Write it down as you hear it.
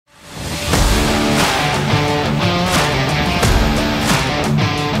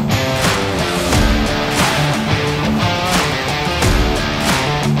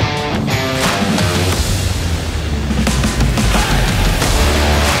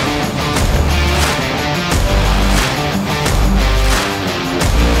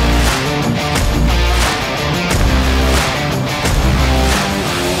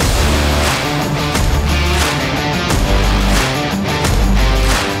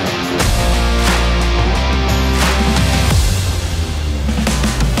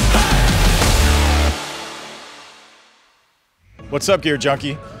What's up, Gear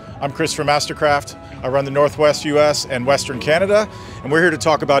Junkie? I'm Chris from MasterCraft. I run the Northwest U.S. and Western Canada, and we're here to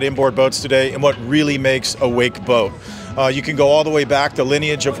talk about inboard boats today and what really makes a wake boat. You can go all the way back. The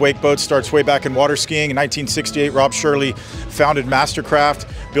lineage of wake boats starts way back in water skiing. In 1968, Rob Shirley founded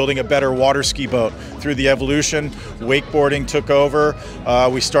MasterCraft, building a better water ski boat. Through the evolution, wakeboarding took over.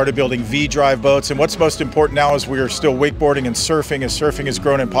 We started building V-drive boats, and what's most important now is we are still wakeboarding and surfing. As surfing has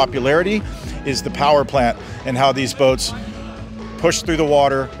grown in popularity, is the power plant and how these boats push through the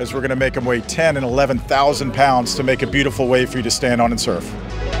water, as we're going to make them weigh 10 and 11,000 pounds to make a beautiful wave for you to stand on and surf.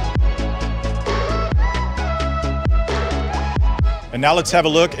 And now let's have a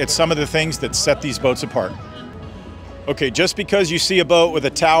look at some of the things that set these boats apart. Okay, just because you see a boat with a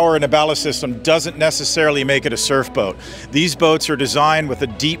tower and a ballast system doesn't necessarily make it a surf boat. These boats are designed with a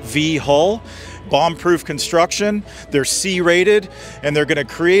deep V hull, bomb-proof construction, they're C-rated, and they're going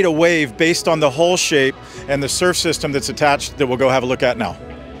to create a wave based on the hull shape and the surf system that's attached that we'll go have a look at now.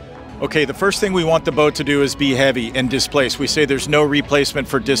 Okay, the first thing we want the boat to do is be heavy and displace. We say there's no replacement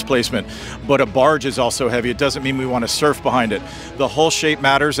for displacement, but a barge is also heavy. It doesn't mean we want to surf behind it. The hull shape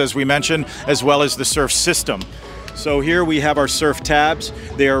matters, as we mentioned, as well as the surf system. So here we have our surf tabs.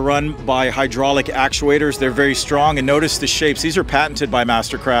 They are run by hydraulic actuators. They're very strong, and notice the shapes. These are patented by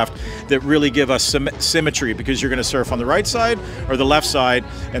MasterCraft that really give us some symmetry, because you're going to surf on the right side or the left side,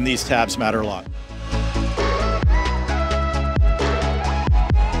 and these tabs matter a lot.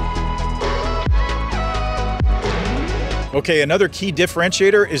 Okay, another key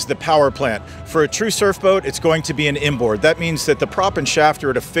differentiator is the power plant. For a true surf boat, it's going to be an inboard. That means that the prop and shaft are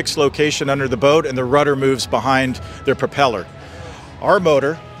at a fixed location under the boat and the rudder moves behind their propeller. Our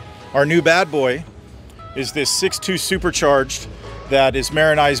motor, our new bad boy, is this 6.2 supercharged that is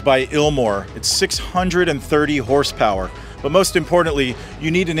marinized by Ilmor. It's 630 horsepower. But most importantly, you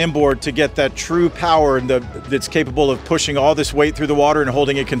need an inboard to get that true power that's capable of pushing all this weight through the water and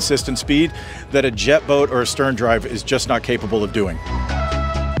holding a consistent speed that a jet boat or a stern drive is just not capable of doing.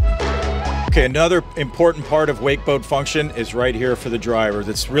 Okay, another important part of wake boat function is right here for the driver.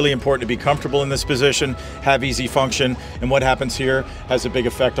 That's really important to be comfortable in this position, have easy function, and what happens here has a big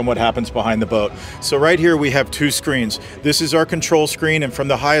effect on what happens behind the boat. So right here we have two screens. This is our control screen, and from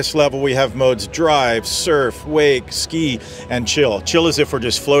the highest level we have modes drive, surf, wake, ski, and chill. Chill is if we're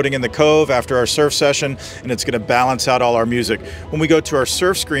just floating in the cove after our surf session, and it's going to balance out all our music. When we go to our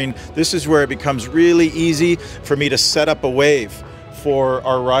surf screen, this is where it becomes really easy for me to set up a wave for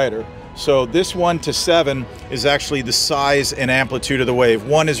our rider. So this 1 to 7 is actually the size and amplitude of the wave.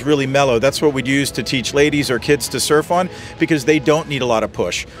 1 is really mellow. That's what we'd use to teach ladies or kids to surf on, because they don't need a lot of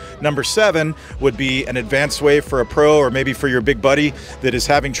push. Number 7 would be an advanced wave for a pro, or maybe for your big buddy that is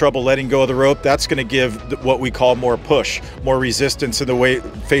having trouble letting go of the rope. That's going to give what we call more push, more resistance in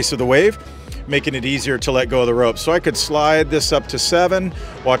the face of the wave, making it easier to let go of the rope. So I could slide this up to 7,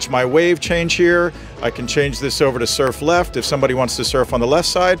 watch my wave change here. I can change this over to surf left if somebody wants to surf on the left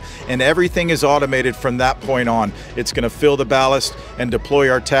side, and everything is automated from that point on. It's going to fill the ballast and deploy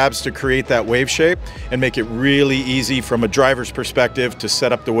our tabs to create that wave shape and make it really easy from a driver's perspective to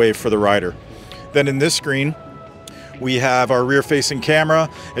set up the wave for the rider. Then in this screen, we have our rear-facing camera.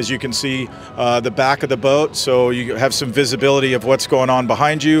 As you can see, the back of the boat, so you have some visibility of what's going on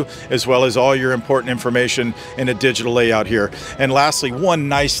behind you, as well as all your important information in a digital layout here. And lastly, one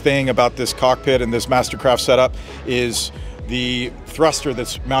nice thing about this cockpit and this MasterCraft setup is the thruster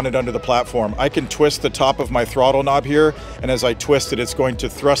that's mounted under the platform. I can twist the top of my throttle knob here, and as I twist it, it's going to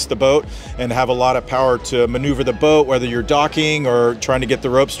thrust the boat and have a lot of power to maneuver the boat, whether you're docking or trying to get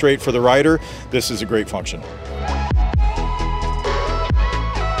the rope straight for the rider. This is a great function.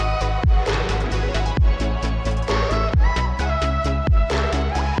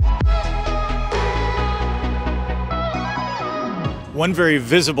 One very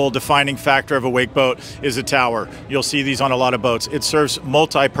visible defining factor of a wake boat is a tower. You'll see these on a lot of boats. It serves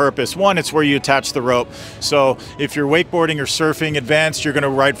multi-purpose. One, it's where you attach the rope. So if you're wakeboarding or surfing advanced, you're going to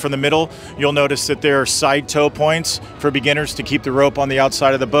ride from the middle. You'll notice that there are side tow points for beginners to keep the rope on the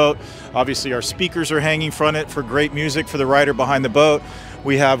outside of the boat. Obviously our speakers are hanging from it for great music for the rider behind the boat.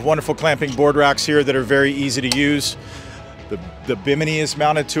 We have wonderful clamping board racks here that are very easy to use. The bimini is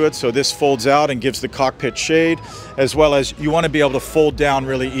mounted to it, so this folds out and gives the cockpit shade, as well as you want to be able to fold down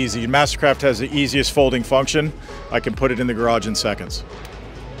really easy. MasterCraft has the easiest folding function. I can put it in the garage in seconds.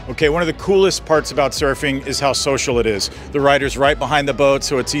 Okay, one of the coolest parts about surfing is how social it is. The rider's right behind the boat,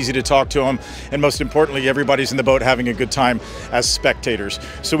 so it's easy to talk to them, and most importantly, everybody's in the boat having a good time as spectators.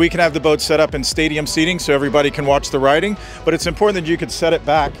 So we can have the boat set up in stadium seating so everybody can watch the riding, but it's important that you could set it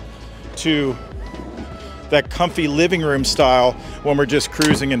back to that comfy living room style when we're just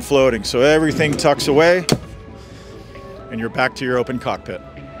cruising and floating. So everything tucks away. and you're back to your open cockpit.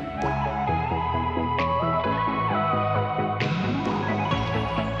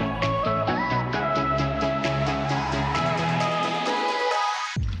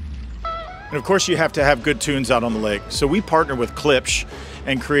 And of course you have to have good tunes out on the lake. So we partnered with Klipsch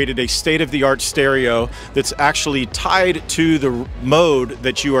and created a state-of-the-art stereo that's actually tied to the mode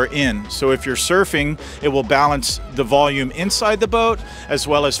that you are in. So if you're surfing, it will balance the volume inside the boat as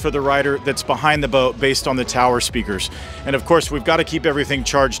well as for the rider that's behind the boat based on the tower speakers. And of course, we've got to keep everything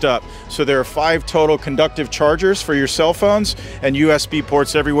charged up. So there are 5 total conductive chargers for your cell phones and USB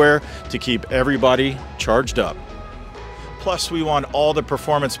ports everywhere to keep everybody charged up. Plus, we want all the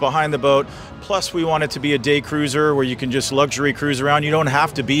performance behind the boat. Plus, we want it to be a day cruiser where you can just luxury cruise around. You don't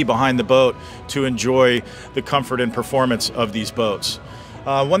have to be behind the boat to enjoy the comfort and performance of these boats.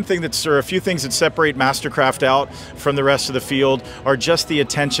 One thing or a few things that separate MasterCraft out from the rest of the field are just the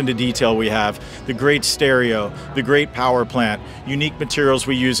attention to detail we have, the great stereo, the great power plant, unique materials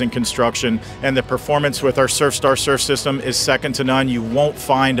we use in construction, and the performance with our SurfStar surf system is second to none. You won't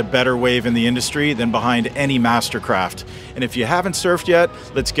find a better wave in the industry than behind any MasterCraft. And if you haven't surfed yet,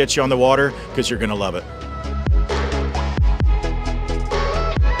 let's get you on the water because you're going to love it.